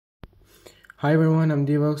Hi everyone, I'm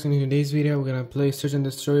DLQ, and in today's video we're gonna play Search and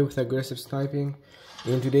Destroy with aggressive sniping.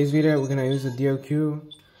 In today's video we're gonna use the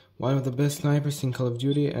DLQ, one of the best snipers in Call of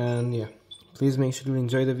Duty, and yeah, please make sure to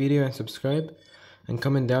enjoy the video and subscribe, and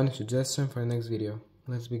comment down a suggestion for the next video.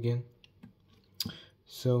 Let's begin.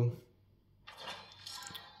 So,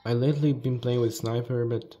 I lately been playing with sniper,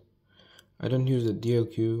 but I don't use the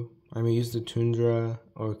DLQ. I may use the Tundra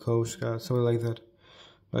or Koshka, something like that,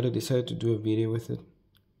 but I decided to do a video with it.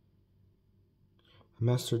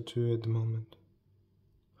 Master 2 at the moment.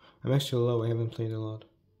 I'm actually low, I haven't played a lot.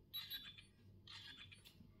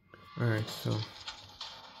 Alright, so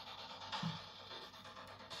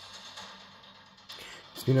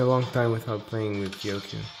it's been a long time without playing with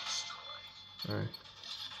DLQ. Alright.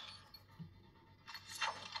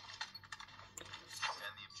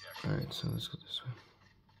 Alright, so let's go this way.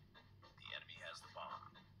 The enemy has the bomb.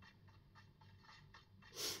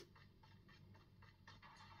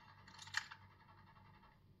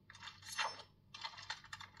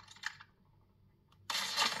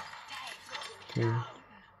 Okay. Enemy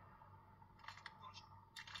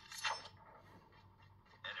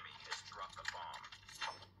has dropped the bomb.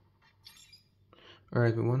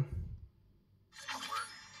 Alright, we won.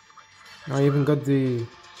 I even got the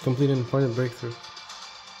complete and important breakthrough.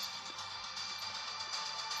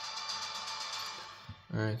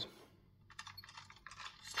 Alright.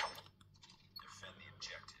 Defend the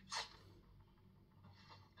objectives.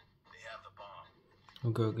 They have the bomb.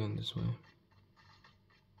 I'll go again this way.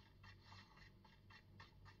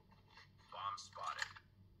 Bomb spotted.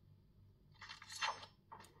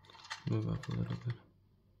 Move up a little bit.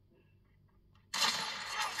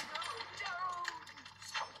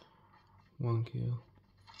 One kill. The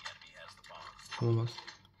enemy has the bomb. Almost.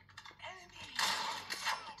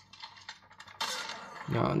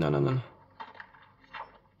 No.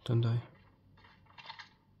 Don't die.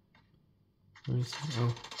 Where is he?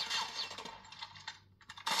 Oh.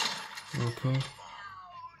 Okay.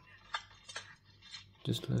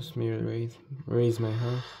 Just let me raise my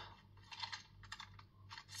health.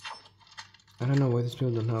 I don't know why these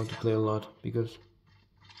people don't know how to play a lot, because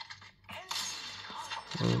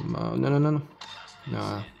no.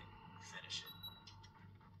 Nah.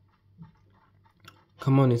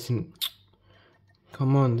 Come on, it's in.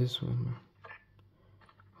 Come on, this one, man.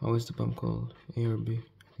 How is the bomb called? A or B? I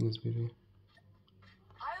think it's BB.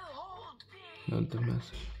 Not the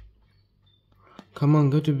message. Come on,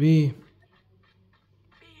 go to B.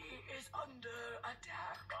 B is under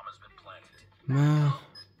attack. Bomb has been planted. Man.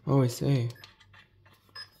 Oh, it's A.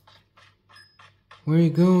 Where are you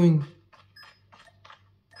going?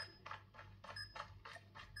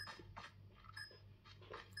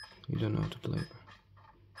 You don't know how to play, bro.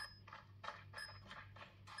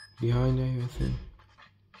 Behind A, I think.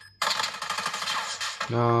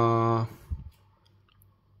 Nah.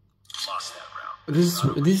 Lost that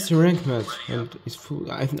round. This is a rank match, and it's full.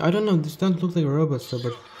 I don't know. This doesn't look like a robot stuff,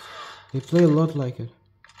 but they play a lot like it.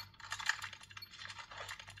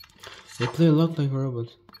 They play a lot like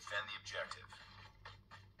robots. Defend the objective.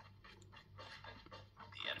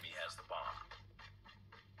 The enemy has the bomb.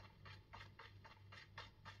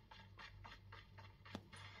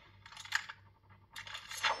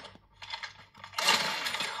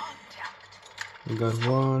 We got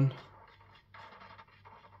one.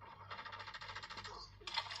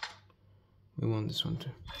 We won this one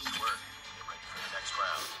too. Nice work. Get ready for the next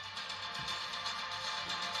round.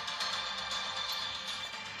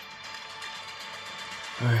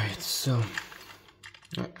 Alright, so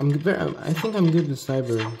I think I'm good with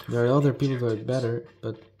cyber. There are other people that are better,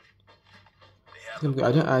 but They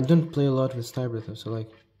have the I don't play a lot with cyber though. So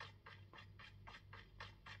like,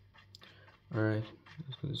 alright,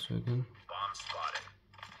 let's go this way again. bomb spotted.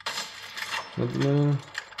 No.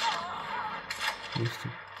 Missed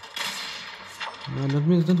it. No, don't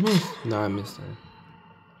miss. No, I missed it.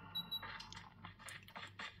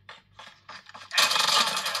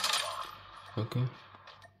 Okay.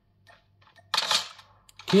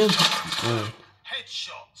 Kill. Alright.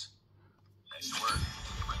 Headshot. Nice work.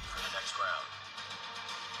 Get ready for the next round.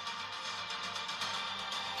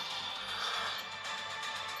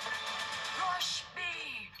 Rush B.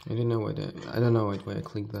 I don't know why I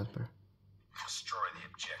clicked that, bro. Destroy the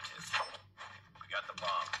objective. We got the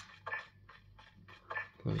bomb.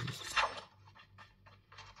 Close this.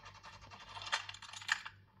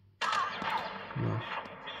 No.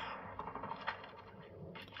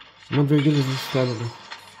 I'm not very good at this sniper.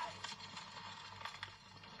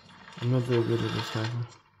 I'm not very good at this sniper.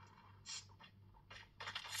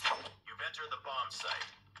 You've entered the bomb site.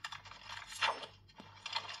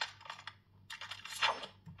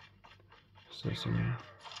 So someone.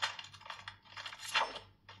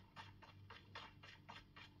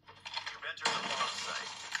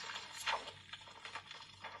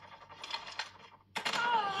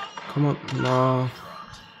 Come on, no.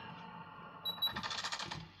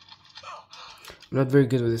 I'm not very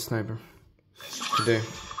good with this sniper today.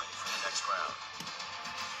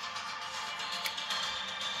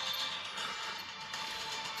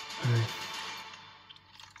 Alright.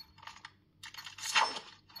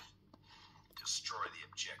 Destroy the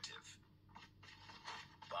objective.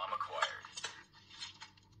 Bomb acquired.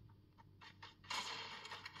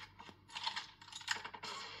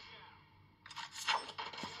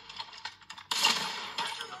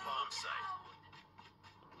 Enter the bomb site.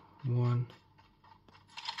 One.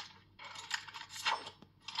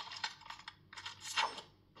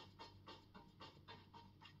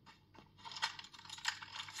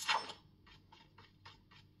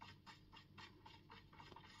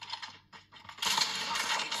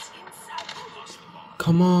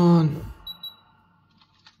 Come on.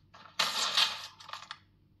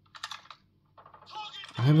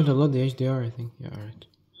 I haven't unlocked the HDR, I think. Yeah, alright.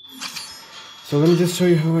 So let me just show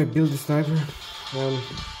you how I build the sniper.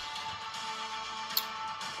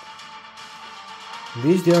 The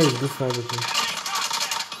HDR is good sniper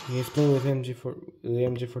too. He's playing with the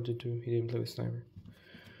MG42. He didn't play with sniper.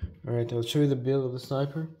 Alright, I'll show you the build of the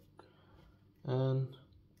sniper. And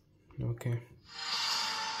okay.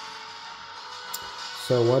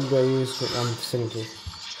 So what do I use for I'm sitting here.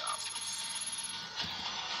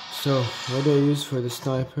 So what do I use for the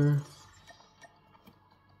sniper?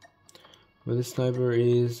 Well, the sniper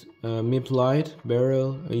is MIP light,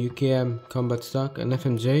 barrel, a UKM combat stock, an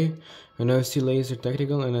FMJ, an OC laser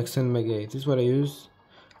tactical, and extend mag 8. This is what I use.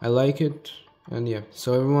 I like it, and yeah.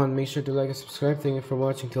 So everyone, make sure to like and subscribe. Thank you for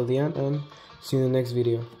watching till the end, and see you in the next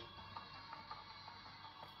video.